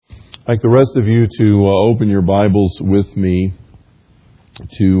I'd like the rest of you to open your Bibles with me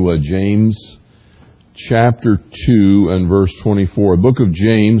to James chapter 2 and verse 24. The book of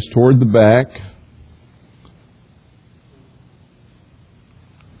James, toward the back.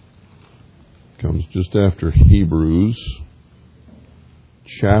 Comes just after Hebrews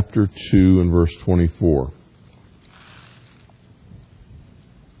chapter 2 and verse 24.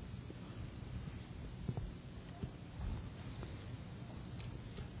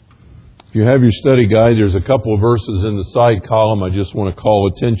 If you have your study guide, there's a couple of verses in the side column I just want to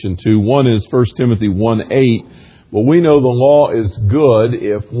call attention to. One is 1 Timothy 1:8. Well, we know the law is good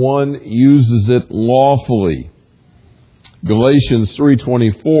if one uses it lawfully. Galatians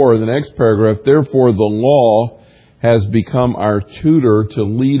 3:24, the next paragraph, therefore the law has become our tutor to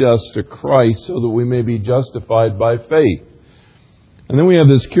lead us to Christ so that we may be justified by faith. And then we have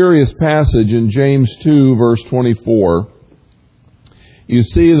this curious passage in James 2, verse 24. You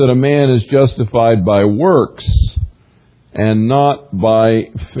see that a man is justified by works and not by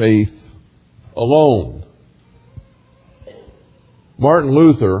faith alone. Martin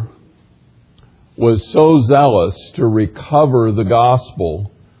Luther was so zealous to recover the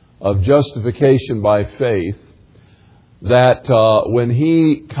gospel of justification by faith that when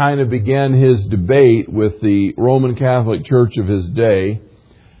he kind of began his debate with the Roman Catholic Church of his day,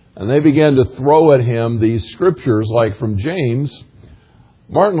 and they began to throw at him these scriptures like from James,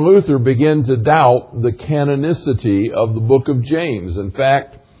 Martin Luther began to doubt the canonicity of the book of James. In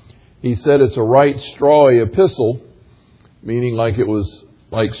fact, he said it's a right strawy epistle, meaning like it was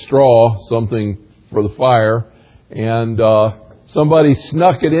like straw, something for the fire, and somebody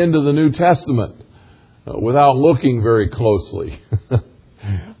snuck it into the New Testament without looking very closely.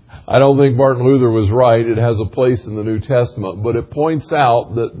 I don't think Martin Luther was right. It has a place in the New Testament, but it points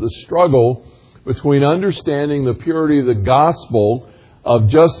out that the struggle between understanding the purity of the gospel of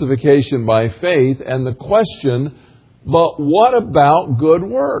justification by faith and the question, but what about good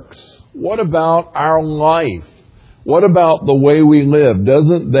works? What about our life? What about the way we live?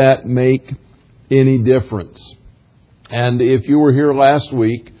 Doesn't that make any difference? And if you were here last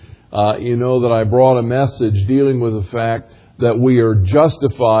week, you know that I brought a message dealing with the fact that we are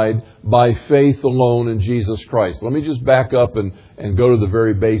justified by faith alone in Jesus Christ. Let me just back up and go to the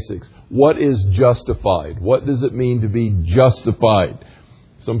very basics. What is justified? What does it mean to be justified?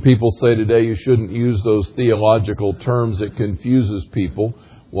 Some people say today you shouldn't use those theological terms. It confuses people.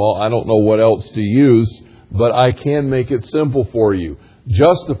 Well, I don't know what else to use, but I can make it simple for you.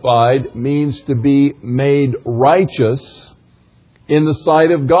 Justified means to be made righteous in the sight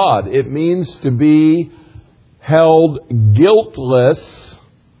of God. It means to be held guiltless,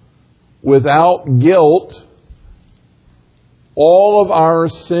 without guilt, all of our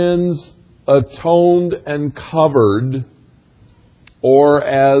sins atoned and covered, or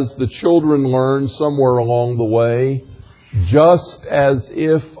as the children learn somewhere along the way, just as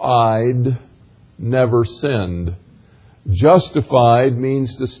if I'd never sinned. Justified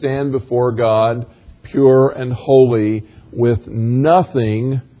means to stand before God pure and holy with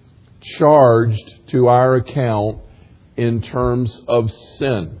nothing charged to our account in terms of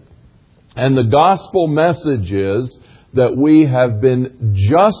sin. And the gospel message is that we have been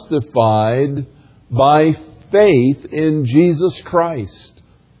justified by faith in Jesus Christ,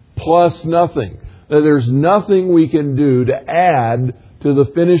 plus nothing. That there's nothing we can do to add to the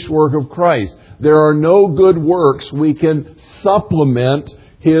finished work of Christ. There are no good works we can supplement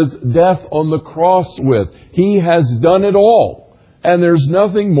His death on the cross with. He has done it all, and there's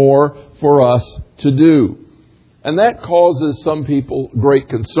nothing more for us to do. And that causes some people great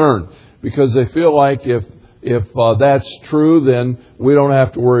concern, because they feel like if that's true, then we don't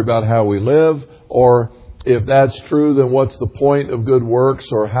have to worry about how we live, or if that's true, then what's the point of good works,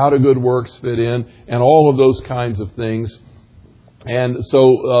 or how do good works fit in, and all of those kinds of things. And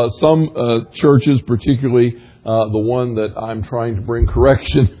so some churches, particularly the one that I'm trying to bring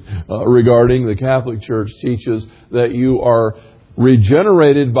correction regarding, the Catholic Church, teaches that you are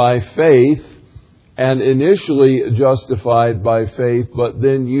regenerated by faith and initially justified by faith, but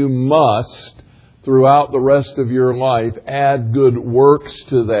then you must, throughout the rest of your life, add good works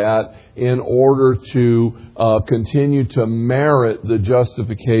to that in order to continue to merit the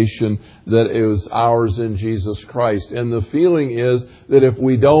justification that is ours in Jesus Christ. And the feeling is that if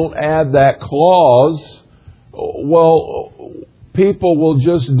we don't add that clause, well, people will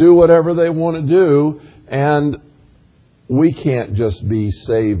just do whatever they want to do, and we can't just be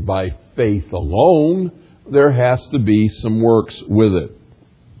saved by faith alone. There has to be some works with it.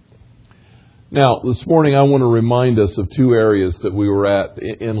 Now, this morning I want to remind us of two areas that we were at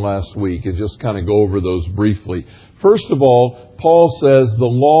in last week and just kind of go over those briefly. First of all, Paul says the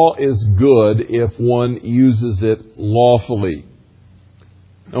law is good if one uses it lawfully.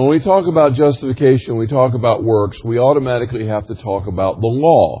 Now, when we talk about justification, we talk about works, we automatically have to talk about the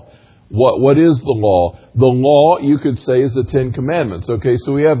law. What is the law? The law, you could say, is the Ten Commandments. Okay,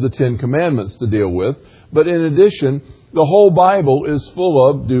 so we have the Ten Commandments to deal with. But in addition, the whole Bible is full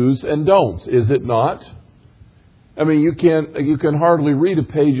of do's and don'ts, is it not? I mean, you can hardly read a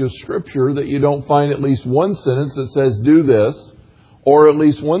page of Scripture that you don't find at least one sentence that says do this, or at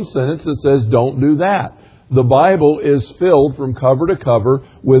least one sentence that says don't do that. The Bible is filled from cover to cover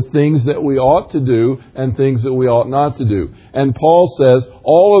with things that we ought to do and things that we ought not to do. And Paul says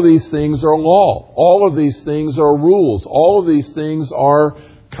all of these things are law. All of these things are rules. All of these things are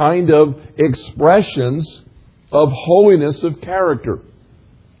kind of expressions of holiness of character.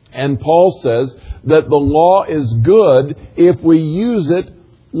 And Paul says that the law is good if we use it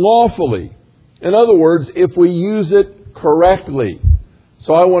lawfully. In other words, if we use it correctly.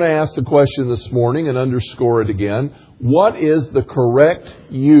 So I want to ask the question this morning and underscore it again. What is the correct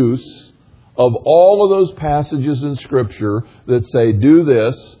use of all of those passages in Scripture that say do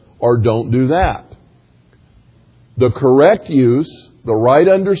this or don't do that? The correct use, the right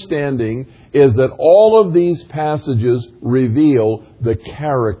understanding, is that all of these passages reveal the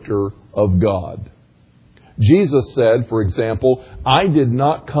character of God. Jesus said, for example, I did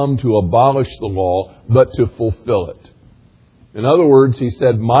not come to abolish the law, but to fulfill it. In other words, he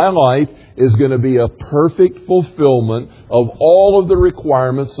said, my life is going to be a perfect fulfillment of all of the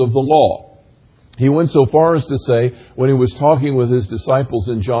requirements of the law. He went so far as to say, when he was talking with his disciples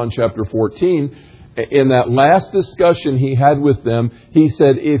in John chapter 14, in that last discussion he had with them, he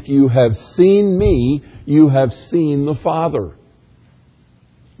said, if you have seen me, you have seen the Father.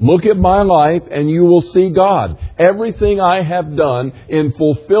 Look at my life and you will see God. Everything I have done in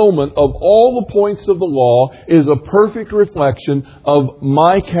fulfillment of all the points of the law is a perfect reflection of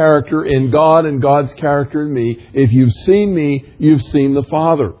my character in God and God's character in me. If you've seen me, you've seen the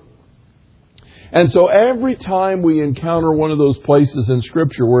Father. And so every time we encounter one of those places in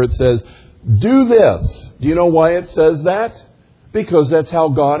Scripture where it says, do this. Do you know why it says that? Because that's how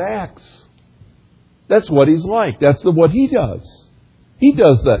God acts. That's what He's like. That's what He does. He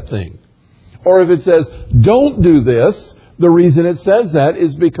does that thing. Or if it says, don't do this, the reason it says that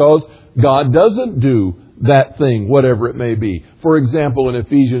is because God doesn't do that thing, whatever it may be. For example, in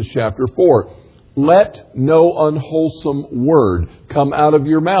Ephesians chapter 4, let no unwholesome word come out of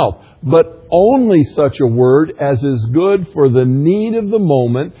your mouth, but only such a word as is good for the need of the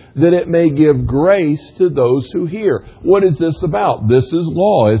moment, that it may give grace to those who hear. What is this about? This is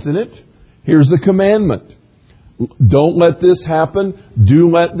law, isn't it? Here's the commandment. Don't let this happen. Do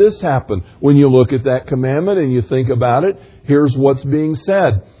let this happen. When you look at that commandment and you think about it, here's what's being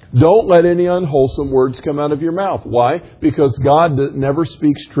said. Don't let any unwholesome words come out of your mouth. Why? Because God never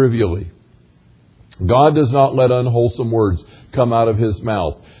speaks trivially. God does not let unwholesome words come out of His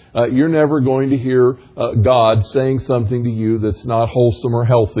mouth. You're never going to hear God saying something to you that's not wholesome or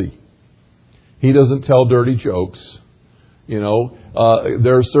healthy. He doesn't tell dirty jokes. You know,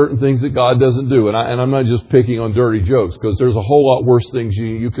 there are certain things that God doesn't do. And I'm not just picking on dirty jokes, because there's a whole lot worse things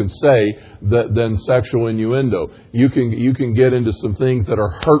you can say than sexual innuendo. You can get into some things that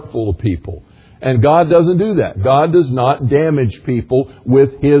are hurtful to people. And God doesn't do that. God does not damage people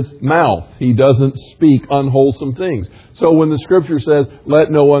with His mouth. He doesn't speak unwholesome things. So when the Scripture says, let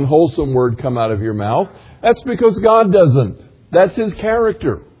no unwholesome word come out of your mouth, that's because God doesn't. That's His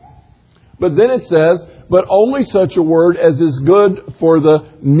character. But then it says, but only such a word as is good for the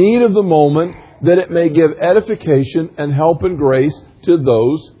need of the moment, that it may give edification and help and grace to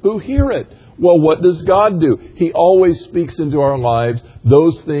those who hear it. Well, what does God do? He always speaks into our lives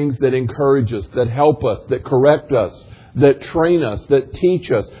those things that encourage us, that help us, that correct us, that train us, that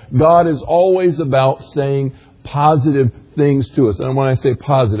teach us. God is always about saying positive things to us. And when I say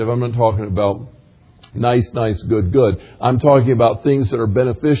positive, I'm not talking about nice, good. I'm talking about things that are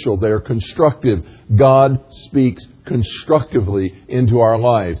beneficial. They are constructive. God speaks constructively into our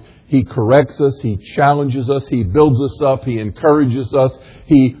lives. He corrects us. He challenges us. He builds us up. He encourages us.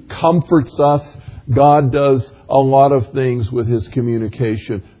 He comforts us. God does a lot of things with His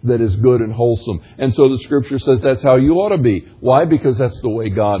communication that is good and wholesome. And so the Scripture says that's how you ought to be. Why? Because that's the way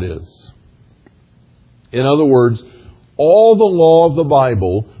God is. In other words, all the law of the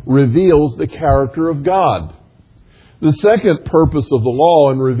Bible reveals the character of God. The second purpose of the law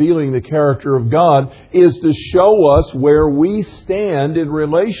in revealing the character of God is to show us where we stand in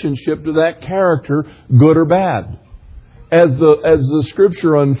relationship to that character, good or bad. as the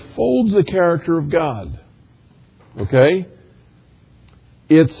Scripture unfolds the character of God, okay,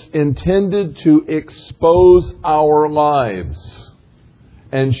 it's intended to expose our lives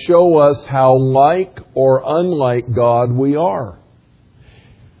and show us how like or unlike God we are.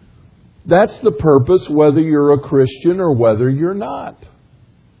 That's the purpose, whether you're a Christian or whether you're not.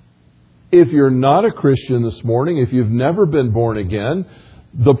 If you're not a Christian this morning, if you've never been born again,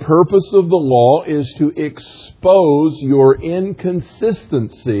 the purpose of the law is to expose your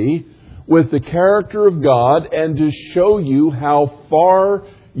inconsistency with the character of God and to show you how far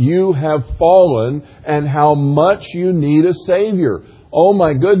you have fallen and how much you need a Savior. Oh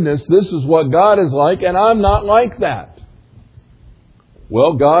my goodness, this is what God is like and I'm not like that.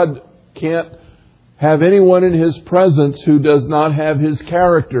 Well, God can't have anyone in His presence who does not have His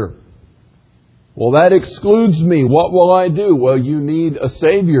character. Well, that excludes me. What will I do? Well, you need a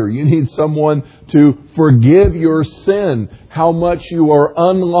Savior. You need someone to forgive your sin, how much you are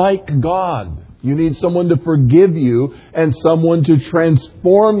unlike God. You need someone to forgive you and someone to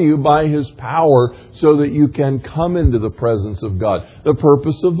transform you by His power so that you can come into the presence of God. The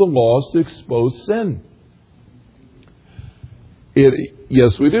purpose of the law is to expose sin.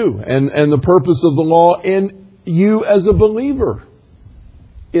 Yes, we do. And the purpose of the law in you as a believer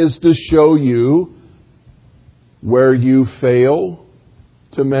is to show you where you fail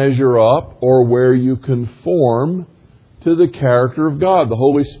to measure up or where you conform to the character of God. The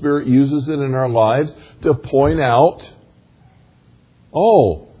Holy Spirit uses it in our lives to point out,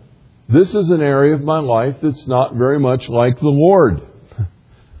 oh, this is an area of my life that's not very much like the Lord.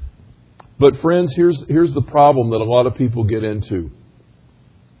 But friends, here's the problem that a lot of people get into.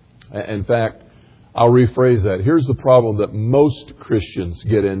 In fact, I'll rephrase that. Here's the problem that most Christians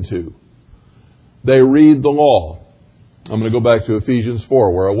get into. They read the law. I'm going to go back to Ephesians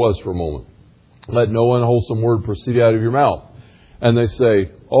 4, where I was for a moment. Let no unwholesome word proceed out of your mouth. And they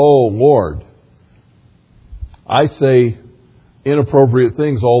say, oh, Lord, I say inappropriate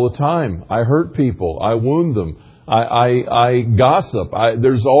things all the time. I hurt people. I wound them. I gossip.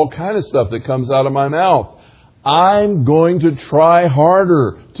 There's all kind of stuff that comes out of my mouth. I'm going to try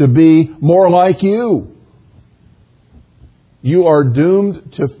harder to be more like you. You are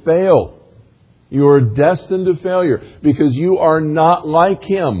doomed to fail. You are destined to failure because you are not like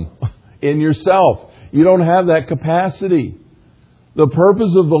Him in yourself. You don't have that capacity. The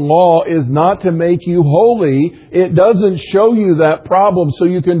purpose of the law is not to make you holy. It doesn't show you that problem so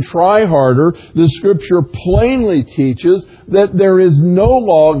you can try harder. The Scripture plainly teaches that there is no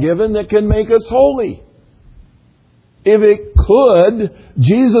law given that can make us holy. If it could,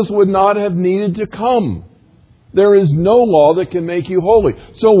 Jesus would not have needed to come. There is no law that can make you holy.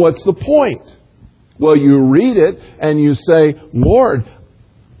 So what's the point? Well, you read it and you say, Lord,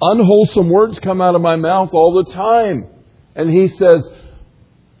 unwholesome words come out of my mouth all the time. And He says,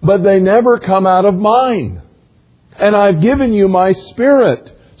 but they never come out of mine. And I've given you my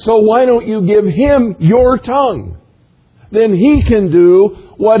Spirit. So why don't you give Him your tongue? Then He can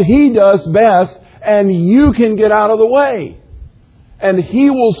do what He does best and you can get out of the way. And He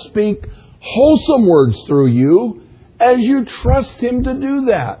will speak wholesome words through you as you trust Him to do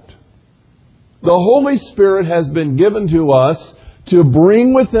that. The Holy Spirit has been given to us to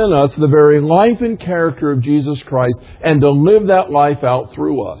bring within us the very life and character of Jesus Christ and to live that life out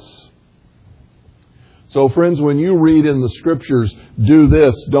through us. So friends, when you read in the Scriptures, do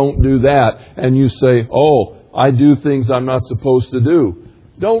this, don't do that, and you say, oh, I do things I'm not supposed to do.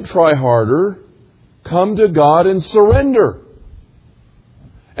 Don't try harder. Come to God and surrender.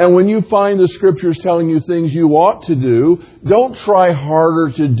 And when you find the Scriptures telling you things you ought to do, don't try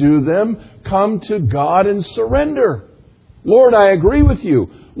harder to do them. Come to God and surrender. Lord, I agree with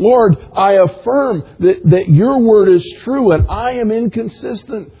you. Lord, I affirm that your word is true and I am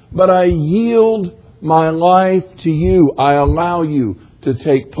inconsistent, but I yield my life to you. I allow you to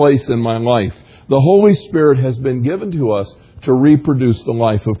take place in my life. The Holy Spirit has been given to us to reproduce the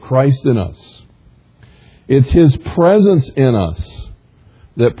life of Christ in us. It's His presence in us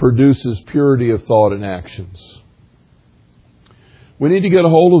that produces purity of thought and actions. We need to get a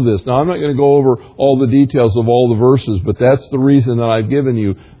hold of this. Now, I'm not going to go over all the details of all the verses, but that's the reason that I've given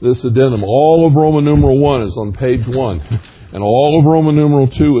you this addendum. All of Roman numeral 1 is on page 1, and all of Roman numeral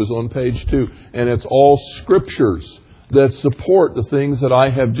 2 is on page 2. And it's all Scriptures that support the things that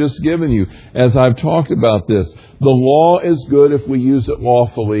I have just given you as I've talked about this. The law is good if we use it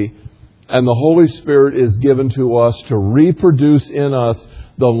lawfully, and the Holy Spirit is given to us to reproduce in us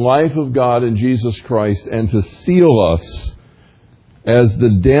the life of God in Jesus Christ and to seal us as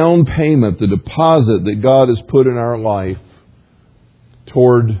the down payment, the deposit that God has put in our life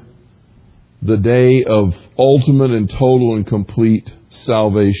toward the day of ultimate and total and complete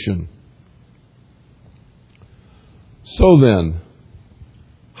salvation. So then,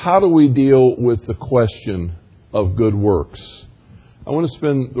 how do we deal with the question of good works? I want to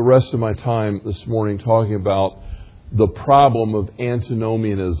spend the rest of my time this morning talking about the problem of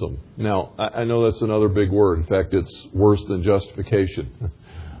antinomianism. Now, I know that's another big word. In fact, it's worse than justification.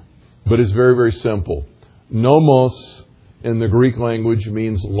 But it's very, very simple. Nomos in the Greek language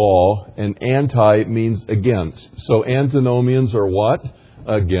means law, and anti means against. So antinomians are what?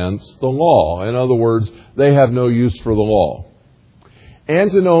 Against the law. In other words, they have no use for the law.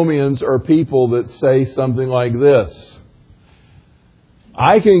 Antinomians are people that say something like this: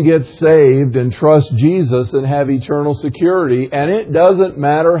 I can get saved and trust Jesus and have eternal security, and it doesn't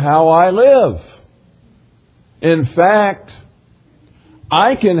matter how I live. In fact,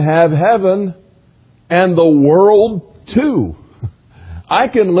 I can have heaven and the world too. I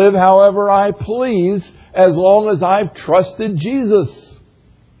can live however I please as long as I've trusted Jesus.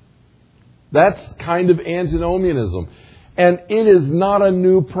 That's kind of antinomianism. And it is not a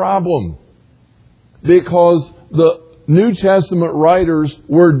new problem, because the New Testament writers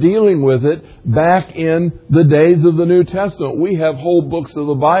were dealing with it back in the days of the New Testament. We have whole books of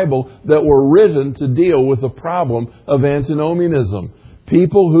the Bible that were written to deal with the problem of antinomianism.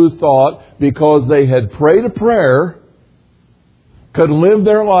 People who thought because they had prayed a prayer could live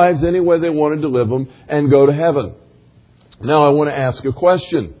their lives any way they wanted to live them and go to heaven. Now I want to ask a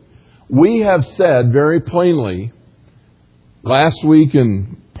question. We have said very plainly, last week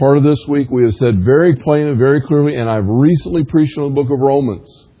and part of this week, we have said very plainly and very clearly, and I've recently preached on the book of Romans.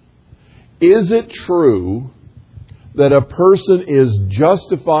 Is it true that a person is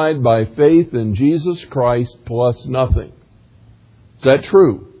justified by faith in Jesus Christ plus nothing? Is that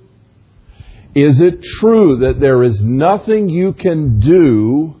true? Is it true that there is nothing you can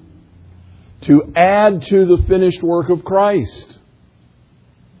do to add to the finished work of Christ?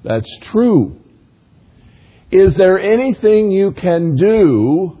 That's true. Is there anything you can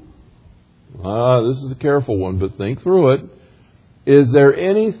do? This is a careful one, but think through it. Is there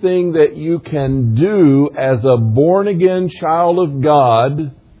anything that you can do as a born-again child of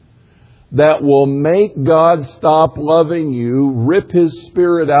God that will make God stop loving you, rip His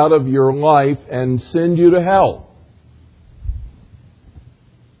Spirit out of your life, and send you to hell?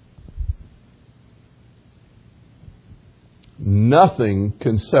 Nothing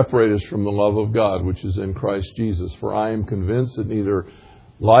can separate us from the love of God, which is in Christ Jesus. For I am convinced that neither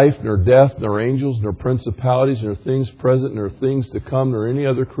life, nor death, nor angels, nor principalities, nor things present, nor things to come, nor any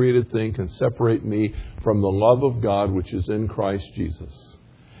other created thing can separate me from the love of God, which is in Christ Jesus.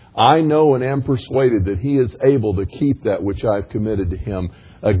 I know and am persuaded that He is able to keep that which I've committed to Him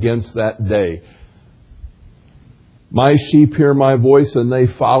against that day. My sheep hear my voice and they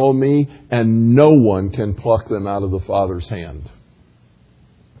follow me, and no one can pluck them out of the Father's hand.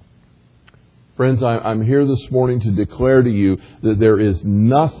 Friends, I'm here this morning to declare to you that there is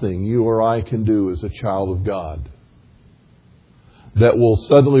nothing you or I can do as a child of God that will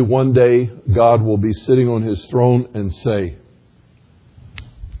suddenly one day God will be sitting on His throne and say,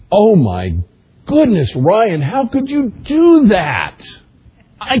 "Oh my goodness, Ryan, how could you do that?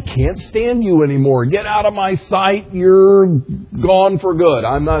 I can't stand you anymore. Get out of my sight. You're gone for good.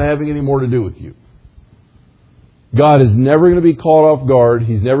 I'm not having any more to do with you." God is never going to be caught off guard.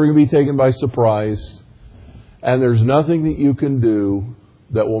 He's never going to be taken by surprise. And there's nothing that you can do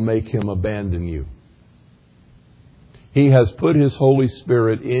that will make Him abandon you. He has put His Holy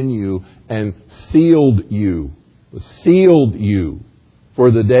Spirit in you and sealed you for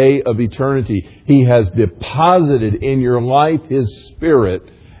the day of eternity. He has deposited in your life His Spirit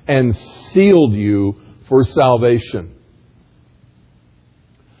and sealed you for salvation.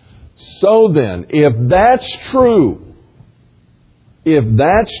 So then, if that's true, is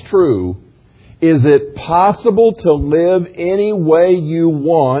it possible to live any way you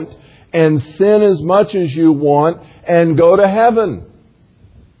want and sin as much as you want and go to heaven?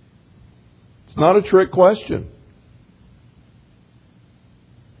 It's not a trick question.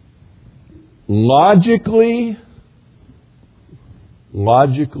 Logically,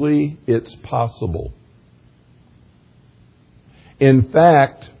 it's possible. In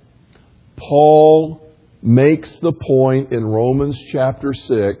fact, Paul makes the point in Romans chapter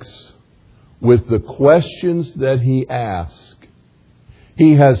 6 with the questions that he asks.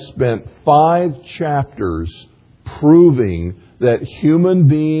 He has spent 5 chapters proving that human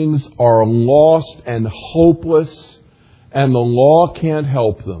beings are lost and hopeless, and the law can't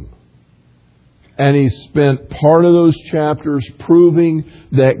help them. And he spent part of those chapters proving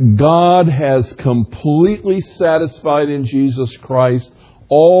that God has completely satisfied in Jesus Christ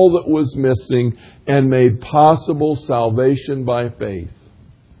all that was missing and made possible salvation by faith.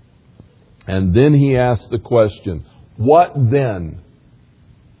 And then he asked the question, what then?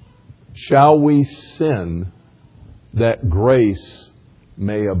 Shall we sin that grace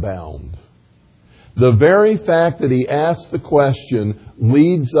may abound? The very fact that he asked the question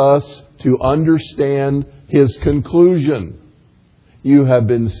leads us to understand his conclusion. You have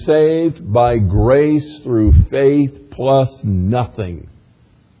been saved by grace through faith plus nothing.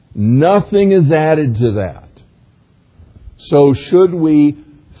 Nothing is added to that. So should we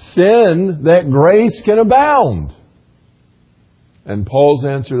sin that grace can abound? And Paul's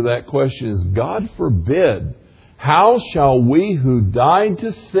answer to that question is, God forbid. How shall we who died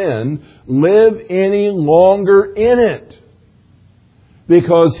to sin live any longer in it?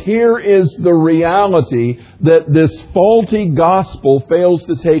 Because here is the reality that this faulty gospel fails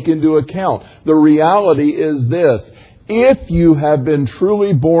to take into account. The reality is this: if you have been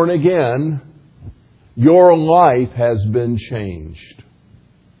truly born again, your life has been changed.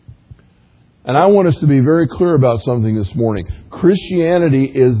 And I want us to be very clear about something this morning. Christianity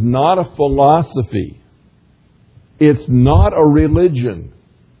is not a philosophy. It's not a religion.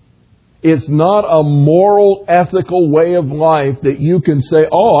 It's not a moral, ethical way of life that you can say,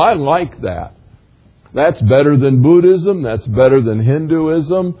 oh, I like that. That's better than Buddhism. That's better than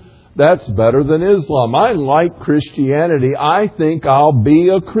Hinduism. That's better than Islam. I like Christianity. I think I'll be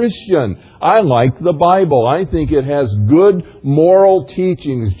a Christian. I like the Bible. I think it has good moral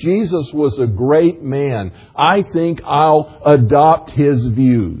teachings. Jesus was a great man. I think I'll adopt his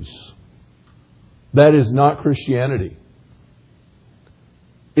views. That is not Christianity.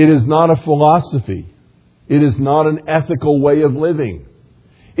 It is not a philosophy. It is not an ethical way of living.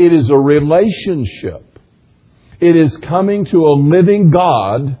 It is a relationship. It is coming to a living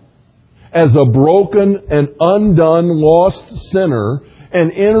God as a broken and undone lost sinner and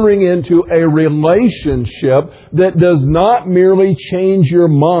entering into a relationship that does not merely change your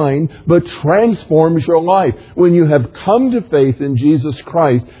mind, but transforms your life. When you have come to faith in Jesus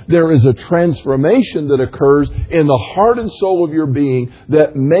Christ, there is a transformation that occurs in the heart and soul of your being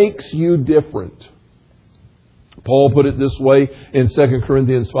that makes you different. Paul put it this way in 2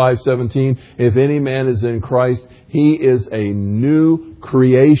 Corinthians 5:17, if any man is in Christ, he is a new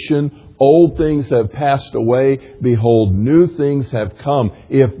creation. Old things have passed away. Behold, new things have come.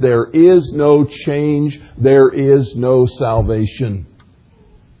 If there is no change, there is no salvation.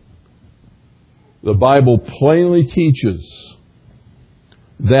 The Bible plainly teaches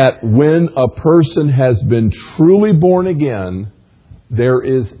that when a person has been truly born again, there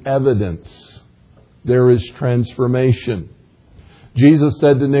is evidence. There is transformation. Jesus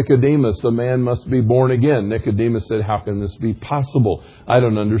said to Nicodemus, a man must be born again. Nicodemus said, how can this be possible? I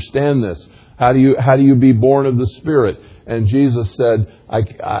don't understand this. How do you be born of the Spirit? And Jesus said, I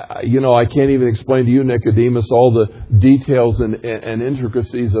can't even explain to you, Nicodemus, all the details and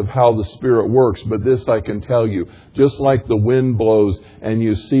intricacies of how the Spirit works. But this I can tell you. Just like the wind blows and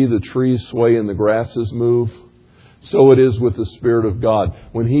you see the trees sway and the grasses move, so it is with the Spirit of God.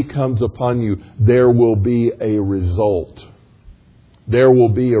 When He comes upon you, there will be a result. There will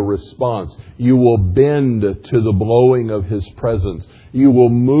be a response. You will bend to the blowing of His presence. You will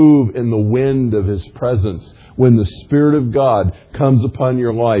move in the wind of His presence. When the Spirit of God comes upon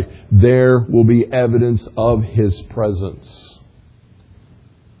your life, there will be evidence of His presence.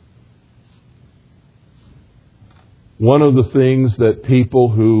 One of the things that people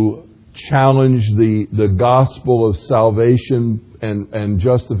who challenge the gospel of salvation and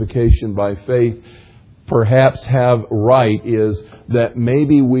justification by faith perhaps have right is that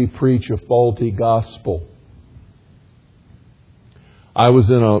maybe we preach a faulty gospel. I was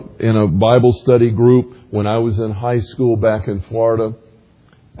in a Bible study group when I was in high school back in Florida,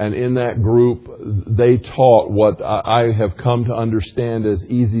 and in that group they taught what I have come to understand as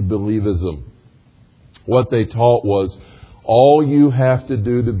easy believism. What they taught was, all you have to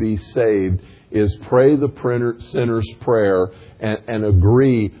do to be saved is pray the sinner's prayer and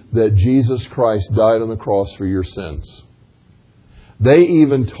agree that Jesus Christ died on the cross for your sins. They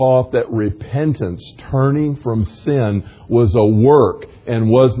even taught that repentance, turning from sin, was a work and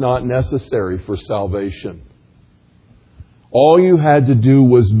was not necessary for salvation. All you had to do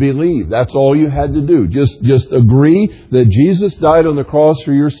was believe. That's all you had to do. Just agree that Jesus died on the cross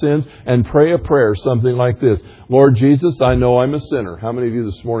for your sins and pray a prayer, something like this. Lord Jesus, I know I'm a sinner. How many of you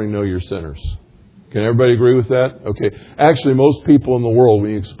this morning know you're sinners? Can everybody agree with that? Okay. Actually, most people in the world,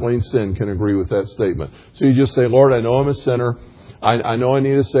 when you explain sin, can agree with that statement. So you just say, Lord, I know I'm a sinner. I know I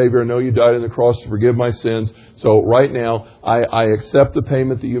need a Savior. I know you died on the cross to forgive my sins. So right now, I accept the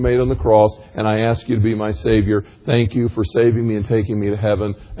payment that you made on the cross, and I ask you to be my Savior. Thank you for saving me and taking me to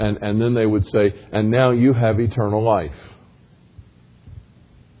heaven. And then they would say, and now you have eternal life.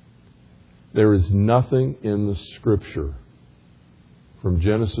 There is nothing in the Scripture from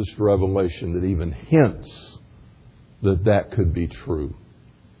Genesis to Revelation that even hints that that could be true.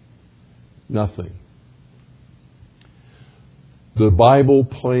 Nothing. The Bible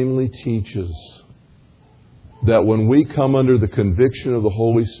plainly teaches that when we come under the conviction of the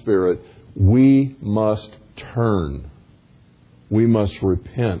Holy Spirit, we must turn. We must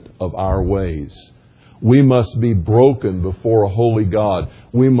repent of our ways. We must be broken before a holy God.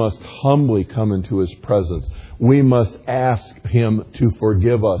 We must humbly come into His presence. We must ask Him to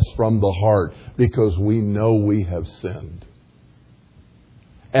forgive us from the heart because we know we have sinned.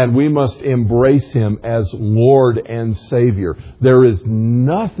 And we must embrace Him as Lord and Savior. There is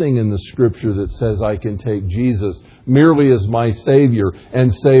nothing in the Scripture that says I can take Jesus merely as my Savior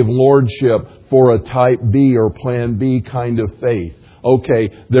and save Lordship for a type B or plan B kind of faith. Okay,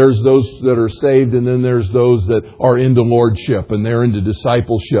 there's those that are saved and then there's those that are into Lordship and they're into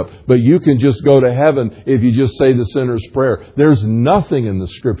discipleship. But you can just go to heaven if you just say the sinner's prayer. There's nothing in the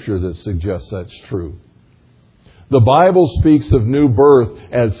Scripture that suggests that's true. The Bible speaks of new birth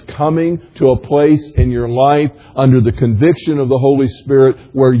as coming to a place in your life under the conviction of the Holy Spirit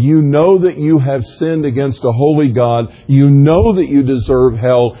where you know that you have sinned against a holy God. You know that you deserve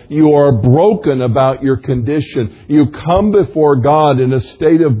hell. You are broken about your condition. You come before God in a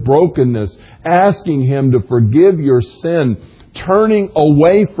state of brokenness, asking Him to forgive your sin, turning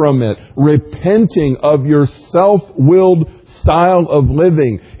away from it, repenting of your self-willed style of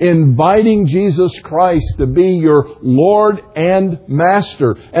living, inviting Jesus Christ to be your Lord and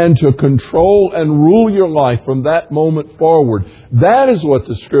Master and to control and rule your life from that moment forward. That is what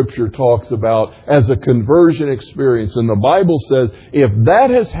the Scripture talks about as a conversion experience. And the Bible says if that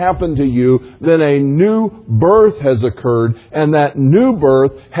has happened to you, then a new birth has occurred, and that new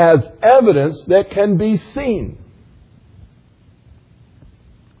birth has evidence that can be seen.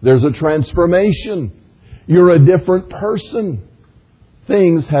 There's a transformation. You're a different person.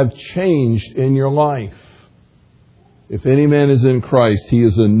 Things have changed in your life. If any man is in Christ, he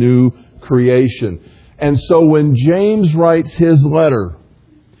is a new creation. And so when James writes his letter,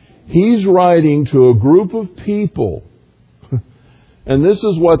 he's writing to a group of people. And this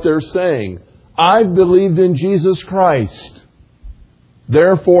is what they're saying. I've believed in Jesus Christ.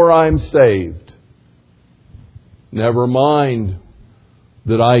 Therefore I'm saved. Never mind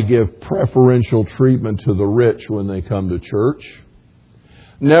that I give preferential treatment to the rich when they come to church.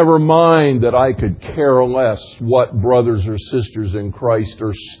 Never mind that I could care less what brothers or sisters in Christ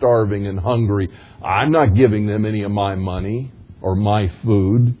are starving and hungry. I'm not giving them any of my money or my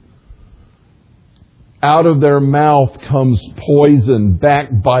food. Out of their mouth comes poison,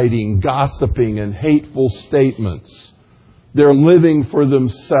 backbiting, gossiping, and hateful statements. They're living for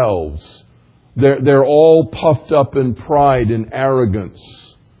themselves. They're all puffed up in pride and arrogance.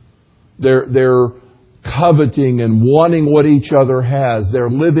 They're coveting and wanting what each other has. They're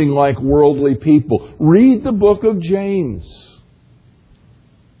living like worldly people. Read the book of James.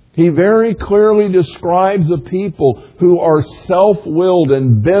 He very clearly describes a people who are self-willed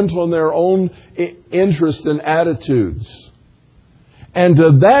and bent on their own interest and attitudes. And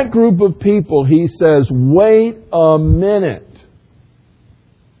to that group of people, he says, wait a minute.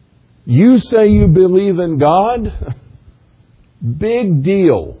 You say you believe in God? Big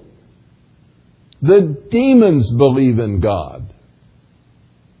deal. The demons believe in God.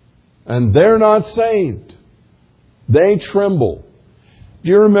 And they're not saved. They tremble. Do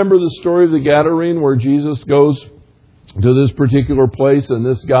you remember the story of the Gadarene where Jesus goes to this particular place and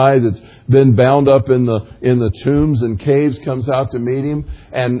this guy that's been bound up in the tombs and caves comes out to meet him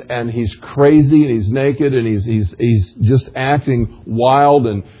and he's crazy and he's naked and he's just acting wild,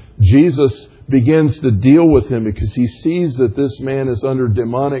 and Jesus begins to deal with him because he sees that this man is under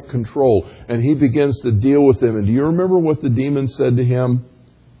demonic control, and he begins to deal with him. And do you remember what the demon said to him?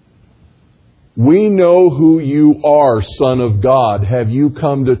 We know who you are, Son of God. Have you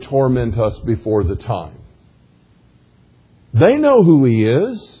come to torment us before the time? They know who He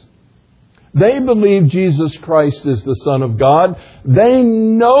is. They believe Jesus Christ is the Son of God. They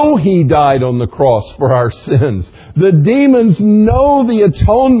know He died on the cross for our sins. The demons know the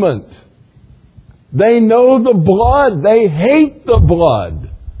atonement. They know the blood. They hate the blood.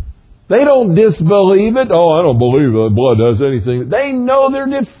 They don't disbelieve it. Oh, I don't believe the blood does anything. They know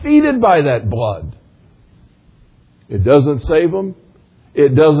they're defeated by that blood. It doesn't save them.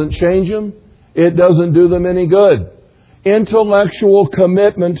 It doesn't change them. It doesn't do them any good. Intellectual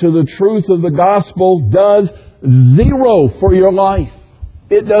commitment to the truth of the gospel does zero for your life.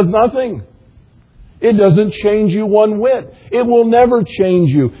 It does nothing. It doesn't change you one whit. It will never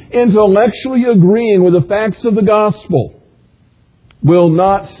change you. Intellectually agreeing with the facts of the gospel will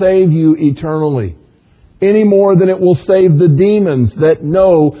not save you eternally, any more than it will save the demons that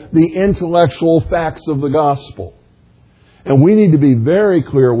know the intellectual facts of the gospel. And we need to be very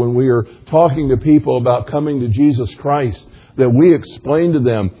clear when we are talking to people about coming to Jesus Christ, that we explain to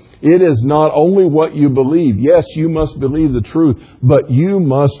them, it is not only what you believe. Yes, you must believe the truth, but you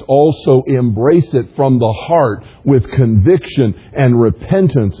must also embrace it from the heart with conviction and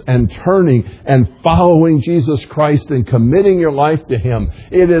repentance and turning and following Jesus Christ and committing your life to Him.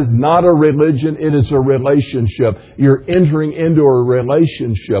 It is not a religion, it is a relationship. You're entering into a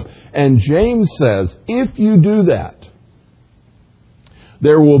relationship. And James says, if you do that,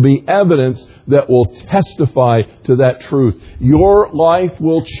 there will be evidence that will testify to that truth. Your life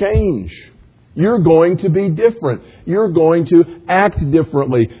will change. You're going to be different. You're going to act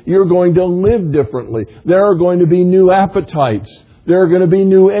differently. You're going to live differently. There are going to be new appetites. There are going to be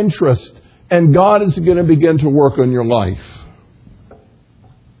new interests. And God is going to begin to work on your life.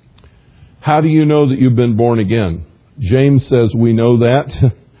 How do you know that you've been born again? James says we know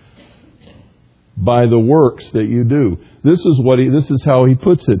that by the works that you do. This is how he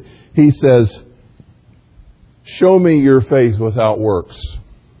puts it. He says, show me your faith without works.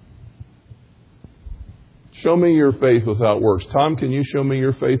 Show me your faith without works. Tom, can you show me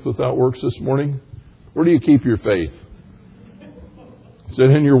your faith without works this morning? Where do you keep your faith? Is it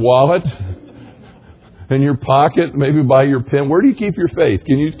in your wallet? In your pocket? Maybe by your pen? Where do you keep your faith?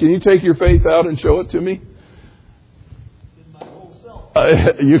 Can you take your faith out and show it to me? In my whole self.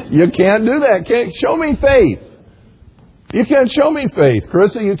 You can't do that. Can't show me faith. You can't show me faith.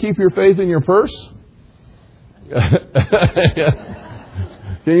 Carissa, you keep your faith in your purse? Can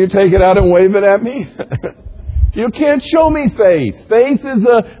you take it out and wave it at me? You can't show me faith. Faith is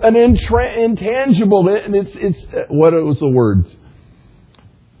an intangible. And it's what was the word?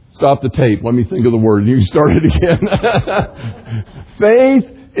 Stop the tape. Let me think of the word. You start it again. Faith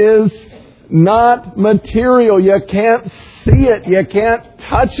is not material. You can't see it. You can't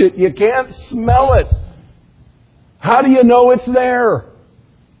touch it. You can't smell it. How do you know it's there?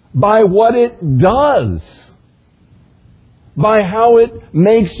 By what it does. By how it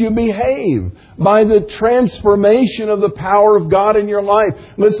makes you behave. By the transformation of the power of God in your life.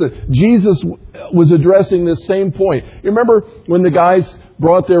 Listen, Jesus was addressing this same point. You remember when the guys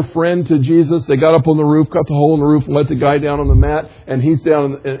brought their friend to Jesus? They got up on the roof, cut the hole in the roof, and let the guy down on the mat. And he's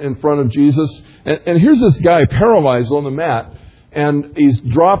down in front of Jesus. And here's this guy paralyzed on the mat. And he's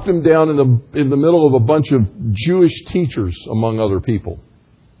dropped him down in the middle of a bunch of Jewish teachers, among other people.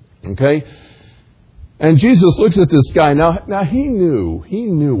 Okay? And Jesus looks at this guy. Now he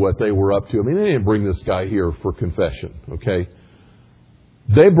knew what they were up to. I mean, they didn't bring this guy here for confession. Okay?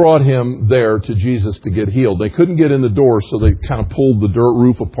 They brought him there to Jesus to get healed. They couldn't get in the door, so they kind of pulled the dirt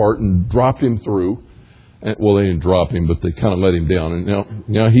roof apart and dropped him through. Well, they didn't drop him, but they kind of let him down. And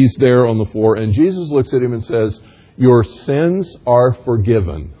now he's there on the floor. And Jesus looks at him and says, your sins are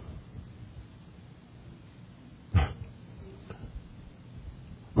forgiven.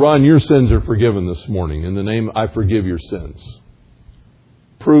 Ron, your sins are forgiven this morning. In the name, I forgive your sins.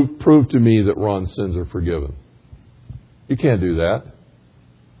 Prove to me that Ron's sins are forgiven. You can't do that.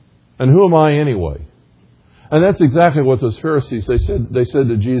 And who am I anyway? And that's exactly what those Pharisees, they said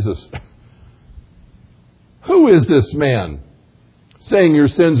to Jesus, who is this man saying your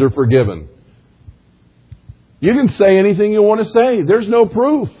sins are forgiven? You can say anything you want to say. There's no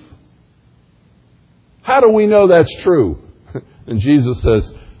proof. How do we know that's true? And Jesus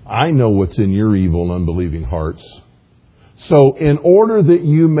says, I know what's in your evil and unbelieving hearts. So in order that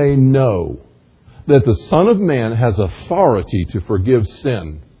you may know that the Son of Man has authority to forgive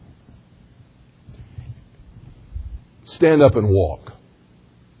sin, stand up and walk.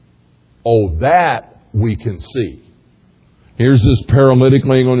 Oh, that we can see. Here's this paralytic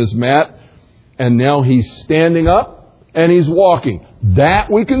laying on his mat. And now he's standing up and he's walking.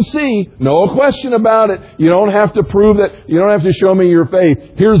 That we can see. No question about it. You don't have to prove that. You don't have to show me your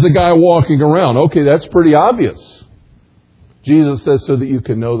faith. Here's the guy walking around. Okay, that's pretty obvious. Jesus says so that you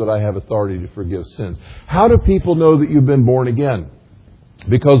can know that I have authority to forgive sins. How do people know that you've been born again?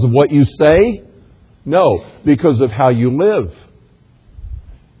 Because of what you say? No. Because of how you live.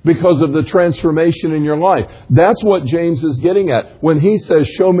 Because of the transformation in your life. That's what James is getting at. When he says,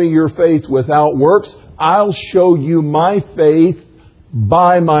 show me your faith without works, I'll show you my faith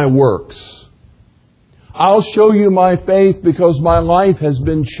by my works. I'll show you my faith because my life has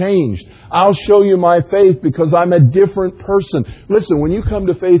been changed. I'll show you my faith because I'm a different person. Listen, when you come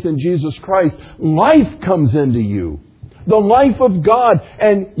to faith in Jesus Christ, life comes into you. The life of God,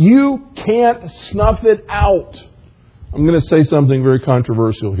 and you can't snuff it out. I'm going to say something very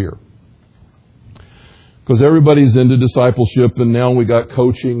controversial here. Because everybody's into discipleship, and now we got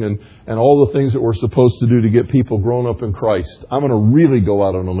coaching and all the things that we're supposed to do to get people grown up in Christ. I'm going to really go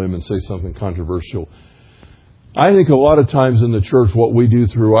out on a limb and say something controversial. I think a lot of times in the church, what we do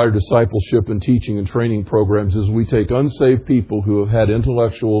through our discipleship and teaching and training programs is we take unsaved people who have had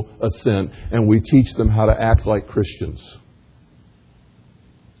intellectual assent and we teach them how to act like Christians.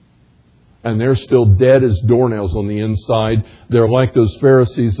 And they're still dead as doornails on the inside. They're like those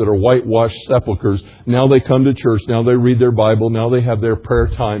Pharisees that are whitewashed sepulchres. Now they come to church. Now they read their Bible. Now they have their prayer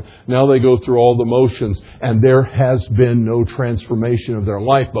time. Now they go through all the motions. And there has been no transformation of their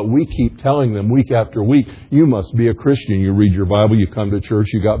life. But we keep telling them week after week, you must be a Christian. You read your Bible. You come to church.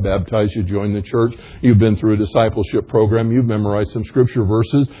 You got baptized. You joined the church. You've been through a discipleship program. You've memorized some scripture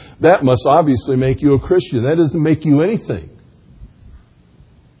verses. That must obviously make you a Christian. That doesn't make you anything.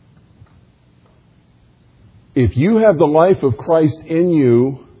 If you have the life of Christ in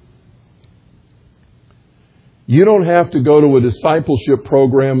you, you don't have to go to a discipleship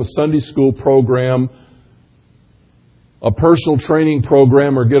program, a Sunday school program, a personal training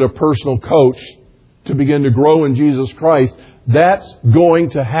program, or get a personal coach to begin to grow in Jesus Christ. That's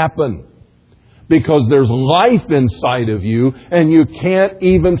going to happen. Because there's life inside of you, and you can't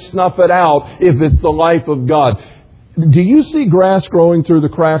even snuff it out if it's the life of God. Do you see grass growing through the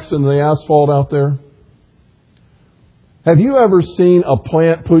cracks in the asphalt out there? Have you ever seen a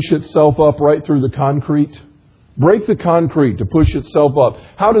plant push itself up right through the concrete? Break the concrete to push itself up.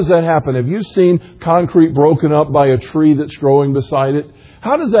 How does that happen? Have you seen concrete broken up by a tree that's growing beside it?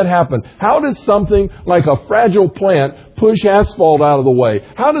 How does that happen? How does something like a fragile plant push asphalt out of the way?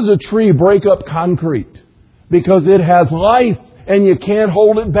 How does a tree break up concrete? Because it has life and you can't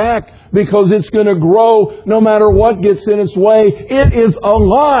hold it back because it's going to grow no matter what gets in its way. It is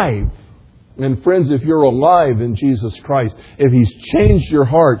alive. And friends, if you're alive in Jesus Christ, if He's changed your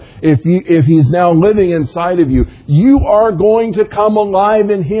heart, if He's now living inside of you, you are going to come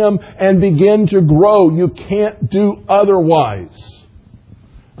alive in Him and begin to grow. You can't do otherwise.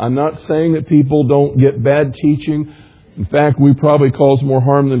 I'm not saying that people don't get bad teaching. In fact, we probably cause more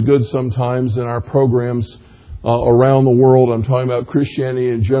harm than good sometimes in our programs around the world. I'm talking about Christianity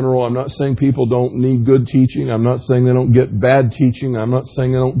in general. I'm not saying people don't need good teaching. I'm not saying they don't get bad teaching. I'm not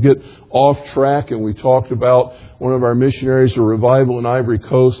saying they don't get off track. And we talked about one of our missionaries, a revival in Ivory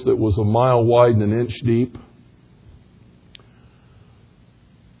Coast that was a mile wide and an inch deep.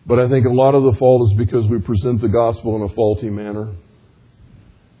 But I think a lot of the fault is because we present the gospel in a faulty manner.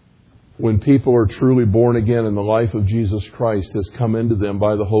 When people are truly born again and the life of Jesus Christ has come into them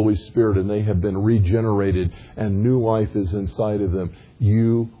by the Holy Spirit and they have been regenerated and new life is inside of them,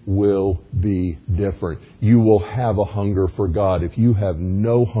 you will be different. You will have a hunger for God. If you have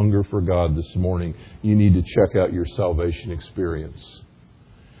no hunger for God this morning, you need to check out your salvation experience.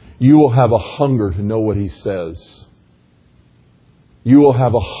 You will have a hunger to know what He says. You will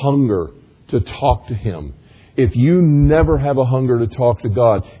have a hunger to talk to Him. If you never have a hunger to talk to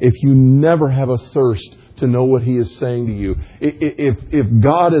God, if you never have a thirst to know what He is saying to you, if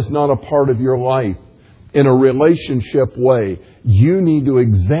God is not a part of your life in a relationship way, you need to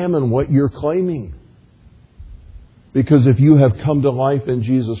examine what you're claiming. Because if you have come to life in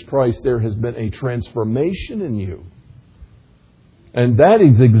Jesus Christ, there has been a transformation in you. And that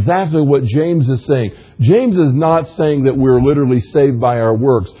is exactly what James is saying. James is not saying that we're literally saved by our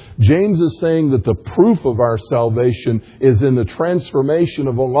works. James is saying that the proof of our salvation is in the transformation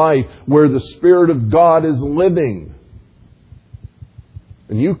of a life where the Spirit of God is living.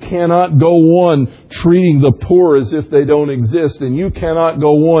 And you cannot go on treating the poor as if they don't exist. And you cannot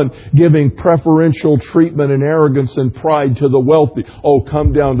go on giving preferential treatment and arrogance and pride to the wealthy. Oh,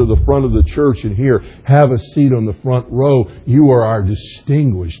 come down to the front of the church and here, have a seat on the front row. You are our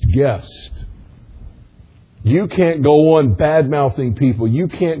distinguished guest. You can't go on bad-mouthing people. You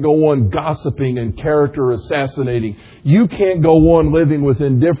can't go on gossiping and character assassinating. You can't go on living with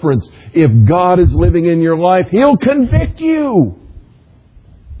indifference. If God is living in your life, He'll convict you.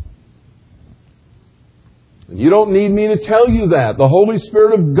 You don't need me to tell you that. The Holy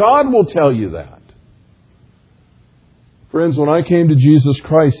Spirit of God will tell you that. Friends, when I came to Jesus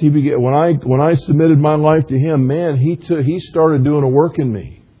Christ, when I submitted my life to Him, man, He started doing a work in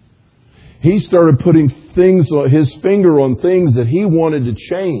me. He started putting His finger on things that He wanted to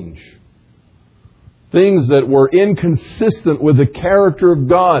change. things that were inconsistent with the character of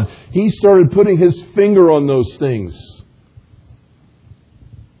God. He started putting His finger on those things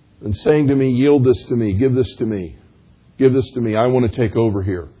and saying to me, yield this to me, give this to me, give this to me. I want to take over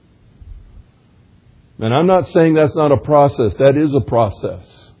here. And I'm not saying that's not a process. That is a process.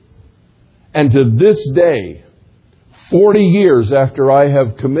 And to this day, 40 years after I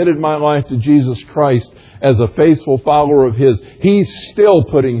have committed my life to Jesus Christ as a faithful follower of His, He's still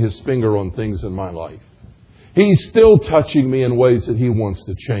putting His finger on things in my life. He's still touching me in ways that He wants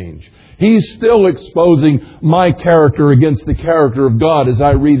to change. He's still exposing my character against the character of God as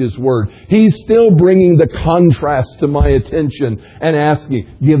I read His Word. He's still bringing the contrast to my attention and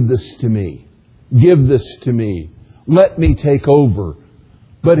asking, give this to me. Give this to me. Let me take over.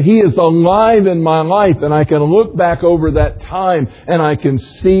 But He is alive in my life, and I can look back over that time and I can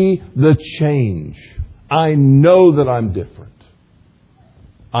see the change. I know that I'm different.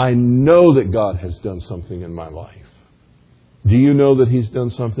 I know that God has done something in my life. Do you know that He's done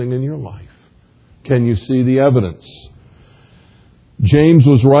something in your life? Can you see the evidence? James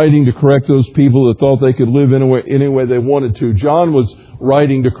was writing to correct those people that thought they could live any way they wanted to. John was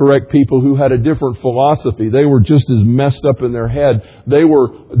writing to correct people who had a different philosophy. They were just as messed up in their head. They were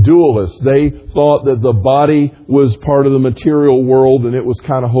dualists. They thought that the body was part of the material world and it was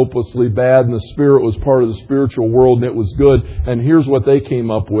kind of hopelessly bad, and the spirit was part of the spiritual world and it was good. And here's what they came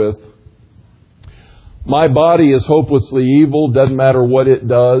up with. My body is hopelessly evil. Doesn't matter what it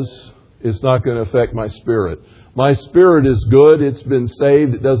does. It's not going to affect my spirit. My spirit is good. It's been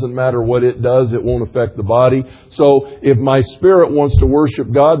saved. It doesn't matter what it does. It won't affect the body. So if my spirit wants to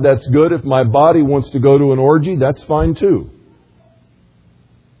worship God, that's good. If my body wants to go to an orgy, that's fine too.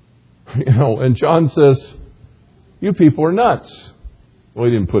 And John says, you people are nuts. Well,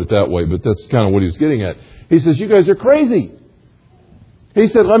 he didn't put it that way, but that's kind of what he was getting at. He says, you guys are crazy. He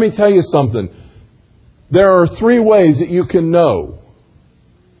said, let me tell you something. There are 3 ways that you can know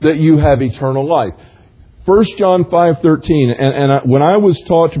that you have eternal life. 1 John 5:13, and when I was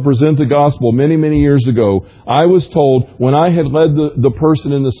taught to present the gospel many, many years ago, I was told, when I had led the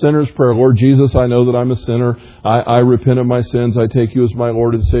person in the sinner's prayer, Lord Jesus, I know that I'm a sinner. I repent of my sins. I take you as my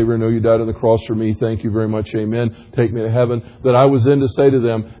Lord and Savior. I know you died on the cross for me. Thank you very much. Amen. Take me to heaven. That I was then to say to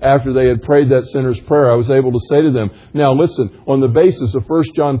them, after they had prayed that sinner's prayer, I was able to say to them, now listen, on the basis of 1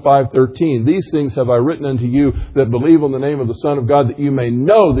 John 5:13, these things have I written unto you that believe on the name of the Son of God, that you may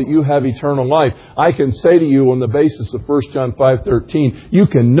know that you have eternal life. I can say to you on the basis of 1 John 5:13, you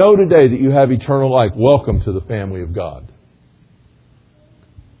can know today that you have eternal life. Welcome to the family of God.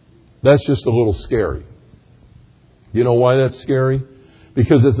 That's just a little scary. You know why that's scary?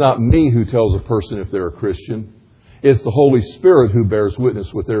 Because it's not me who tells a person if they're a Christian. It's the Holy Spirit who bears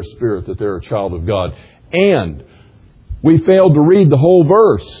witness with their spirit that they're a child of God. And we failed to read the whole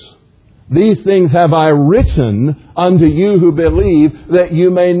verse. These things have I written unto you who believe, that you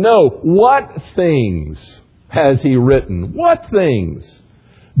may know. What things has He written? What things?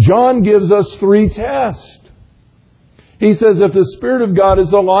 John gives us 3 tests. He says if the Spirit of God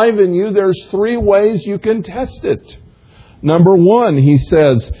is alive in you, there's 3 ways you can test it. Number 1, he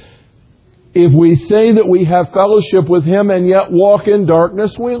says, if we say that we have fellowship with Him and yet walk in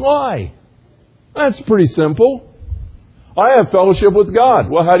darkness, we lie. That's pretty simple. I have fellowship with God.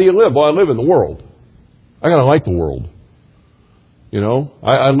 Well, how do you live? Well, I live in the world. I gotta like the world.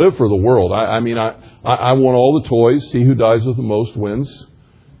 I live for the world. I want all the toys. He who dies with the most wins.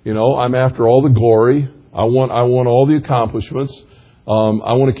 I'm after all the glory. I want all the accomplishments. I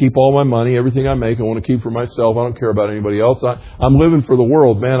want to keep all my money. Everything I make, I want to keep for myself. I don't care about anybody else. I'm living for the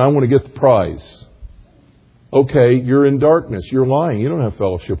world, man. I want to get the prize. Okay, you're in darkness. You're lying. You don't have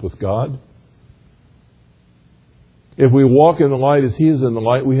fellowship with God. If we walk in the light as He is in the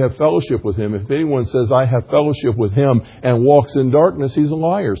light, we have fellowship with Him. If anyone says, I have fellowship with Him, and walks in darkness, he's a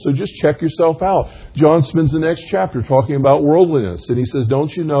liar. So just check yourself out. John spends the next chapter talking about worldliness. And he says,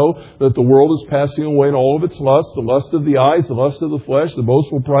 don't you know that the world is passing away in all of its lusts, the lust of the eyes, the lust of the flesh, the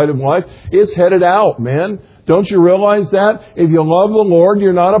boastful pride of life? It's headed out, man. Don't you realize that? If you love the Lord,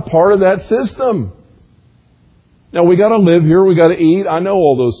 you're not a part of that system. Now, we got to live here. We got to eat. I know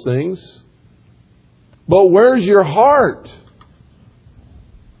all those things. But where's your heart?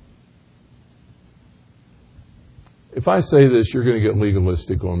 If I say this, you're going to get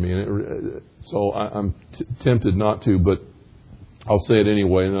legalistic on me. So I'm tempted not to, but I'll say it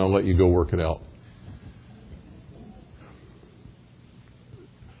anyway, and then I'll let you go work it out.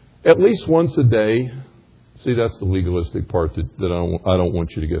 At least once a day. See, that's the legalistic part that I don't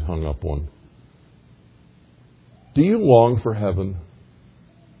want you to get hung up on. Do you long for heaven?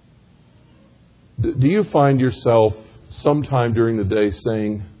 Do you find yourself sometime during the day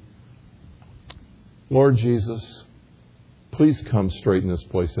saying, Lord Jesus, please come straighten this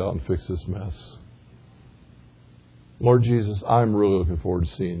place out and fix this mess. Lord Jesus, I'm really looking forward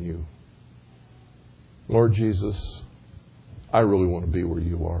to seeing you. Lord Jesus, I really want to be where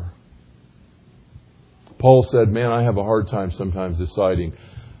you are. Paul said, man, I have a hard time sometimes deciding.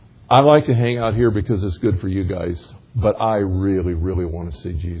 I like to hang out here because it's good for you guys, but I really, really want to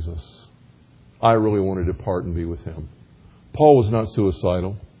see Jesus. I really want to depart and be with Him. Paul was not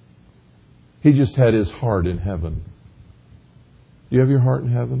suicidal. He just had his heart in heaven. Do you have your heart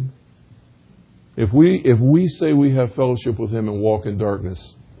in heaven? If we say we have fellowship with Him and walk in darkness,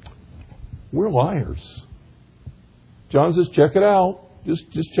 we're liars. John says, check it out. Just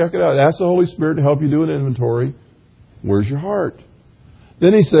check it out. Ask the Holy Spirit to help you do an inventory. Where's your heart?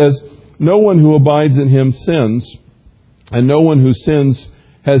 Then he says, no one who abides in Him sins, and no one who sins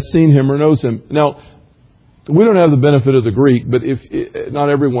has seen Him or knows Him. Now, we don't have the benefit of the Greek, but not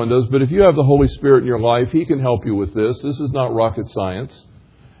everyone does. But if you have the Holy Spirit in your life, He can help you with this. This is not rocket science.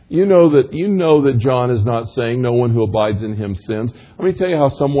 You know that John is not saying no one who abides in Him sins. Let me tell you how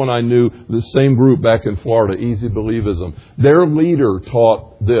someone I knew, the same group back in Florida, Easy Believism, their leader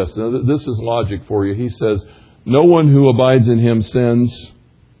taught this. Now, this is logic for you. He says, no one who abides in Him sins,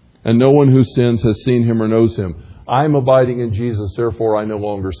 and no one who sins has seen Him or knows Him. I'm abiding in Jesus, therefore I no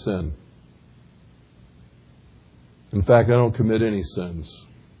longer sin. In fact, I don't commit any sins.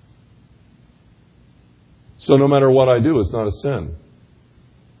 So no matter what I do, it's not a sin.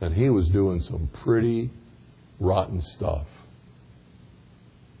 And he was doing some pretty rotten stuff.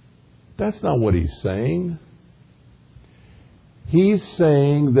 That's not what he's saying. He's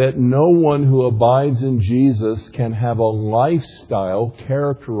saying that no one who abides in Jesus can have a lifestyle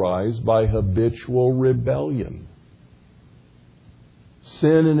characterized by habitual rebellion.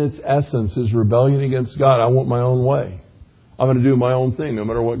 Sin in its essence is rebellion against God. I want my own way. I'm going to do my own thing no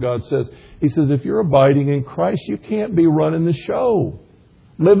matter what God says. He says if you're abiding in Christ, you can't be running the show.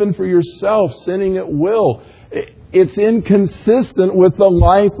 Living for yourself, sinning at will. It's inconsistent with the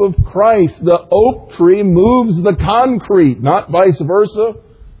life of Christ. The oak tree moves the concrete, not vice versa.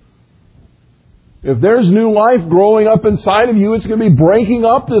 If there's new life growing up inside of you, it's going to be breaking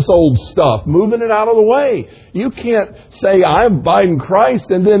up this old stuff, moving it out of the way. You can't say, I abide in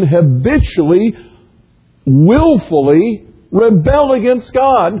Christ, and then habitually, willfully rebel against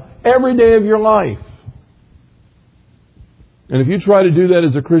God every day of your life. And if you try to do that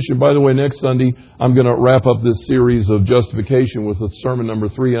as a Christian, by the way, next Sunday, I'm going to wrap up this series of justification with sermon number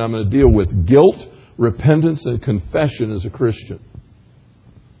 3, and I'm going to deal with guilt, repentance, and confession as a Christian.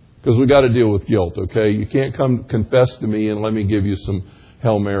 Because we've got to deal with guilt, okay? You can't come confess to me and let me give you some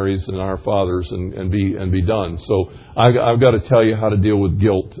Hail Marys and Our Fathers and be done. So I've got to tell you how to deal with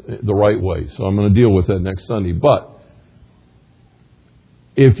guilt the right way. So I'm going to deal with that next Sunday. But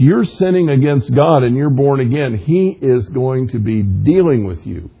if you're sinning against God and you're born again, He is going to be dealing with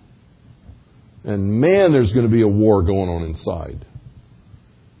you. And man, there's going to be a war going on inside.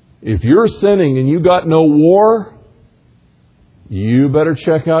 If you're sinning and you got no war, you better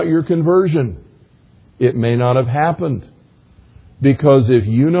check out your conversion. It may not have happened. Because if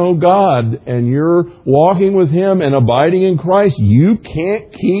you know God and you're walking with Him and abiding in Christ, you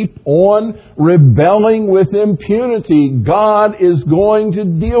can't keep on rebelling with impunity. God is going to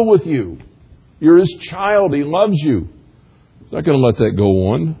deal with you. You're His child. He loves you. He's not going to let that go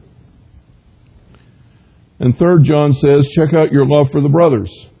on. And 3 John says, check out your love for the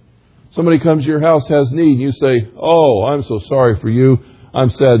brothers. Somebody comes to your house, has need, and you say, oh, I'm so sorry for you. I'm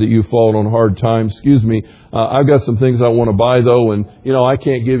sad that you've fallen on hard times. Excuse me. I've got some things I want to buy, though, and, I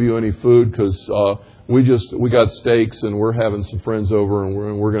can't give you any food because we got steaks and we're having some friends over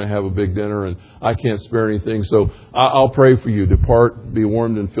and we're going to have a big dinner and I can't spare anything. So I'll pray for you. Depart, be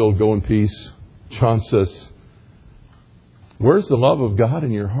warmed and filled, go in peace. John says, where's the love of God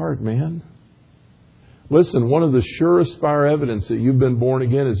in your heart, man? Listen, one of the surest fire evidence that you've been born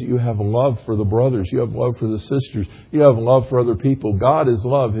again is that you have love for the brothers. You have love for the sisters. You have love for other people. God is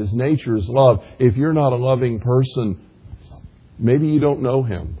love. His nature is love. If you're not a loving person, maybe you don't know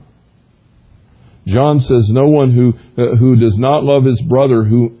Him. John says, no one who does not love his brother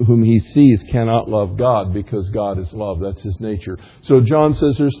whom he sees cannot love God, because God is love. That's His nature. So John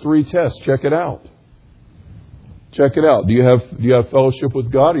says there's 3 tests. Check it out. Check it out. Do you have fellowship with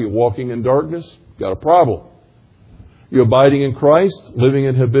God? Are you walking in darkness? Got a problem. You abiding in Christ, living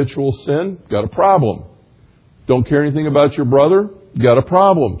in habitual sin? Got a problem. Don't care anything about your brother? Got a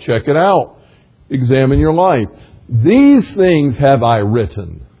problem. Check it out. Examine your life. These things have I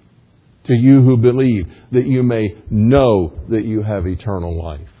written to you who believe, that you may know that you have eternal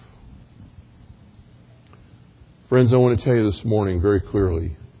life. Friends, I want to tell you this morning very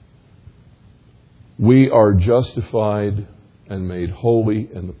clearly We are justified and made holy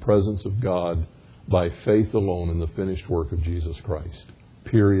in the presence of God by faith alone in the finished work of Jesus Christ.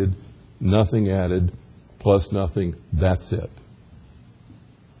 Period. Nothing added, plus nothing. That's it.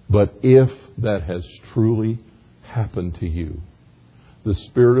 But if that has truly happened to you, the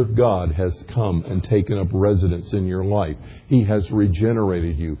Spirit of God has come and taken up residence in your life. He has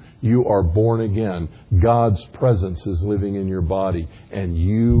regenerated you. You are born again. God's presence is living in your body, and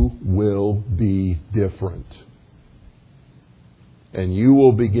you will be different. And you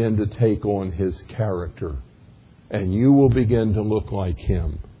will begin to take on His character. And you will begin to look like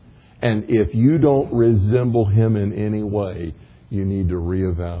Him. And if you don't resemble Him in any way, you need to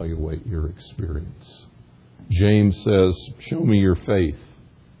reevaluate your experience. James says, show me your faith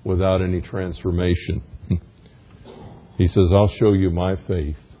without any transformation. He says, I'll show you my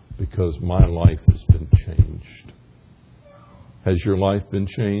faith because my life has been changed. Has your life been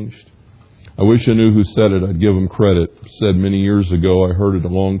changed? I wish I knew who said it. I'd give him credit. Said many years ago. I heard it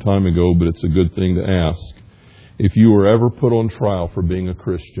a long time ago, but it's a good thing to ask. If you were ever put on trial for being a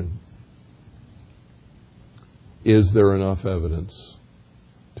Christian, is there enough evidence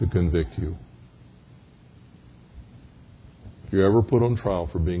to convict you? If you're ever put on trial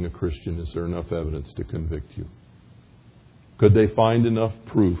for being a Christian, is there enough evidence to convict you? Could they find enough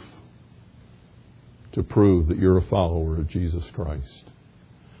proof to prove that you're a follower of Jesus Christ?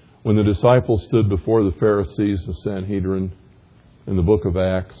 When the disciples stood before the Pharisees, the Sanhedrin, in the book of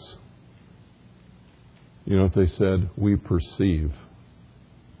Acts, you know what they said? We perceive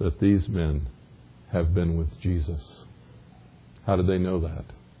that these men have been with Jesus. How did they know that?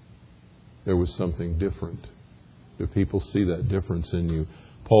 There was something different. Do people see that difference in you?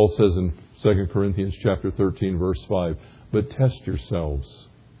 Paul says in 2 Corinthians chapter 13, verse 5, but test yourselves.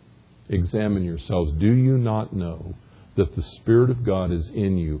 Examine yourselves. Do you not know that the Spirit of God is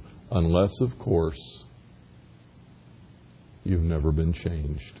in you, unless, of course, you've never been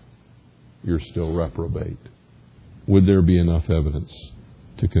changed? You're still reprobate. Would there be enough evidence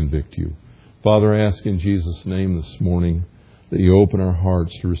to convict you? Father, I ask in Jesus' name this morning that you open our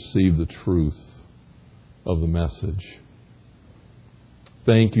hearts to receive the truth of the message.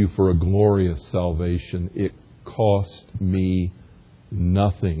 Thank you for a glorious salvation. It cost me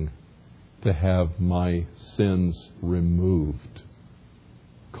nothing to have my sins removed,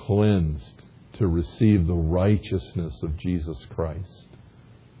 cleansed, to receive the righteousness of Jesus Christ.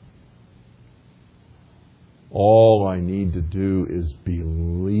 All I need to do is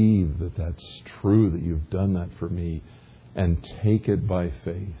believe that that's true, that you've done that for me, and take it by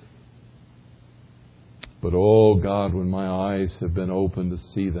faith. But, oh God, when my eyes have been opened to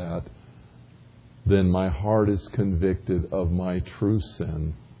see that, then my heart is convicted of my true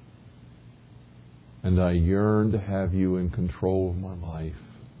sin. And I yearn to have you in control of my life.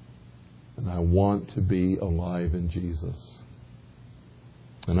 And I want to be alive in Jesus.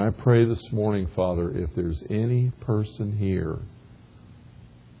 And I pray this morning, Father, if there's any person here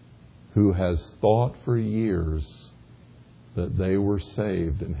who has thought for years that they were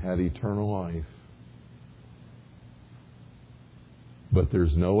saved and had eternal life, but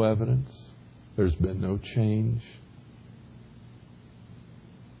there's no evidence, there's been no change,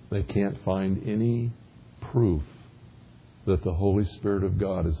 they can't find any proof that the Holy Spirit of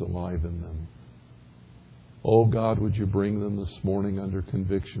God is alive in them. Oh God, would you bring them this morning under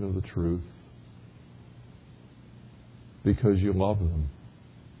conviction of the truth? Because you love them.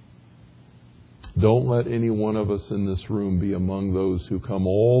 Don't let any one of us in this room be among those who come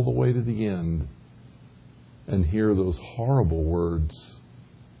all the way to the end and hear those horrible words,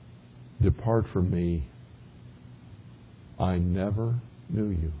 depart from me, I never knew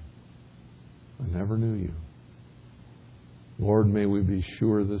you. I never knew you. Lord, may we be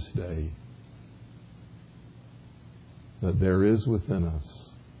sure this day that there is within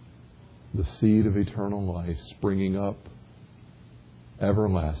us the seed of eternal life springing up,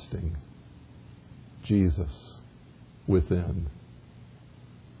 everlasting, Jesus within,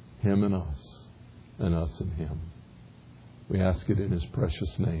 Him and us in Him. We ask it in His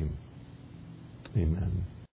precious name. Amen.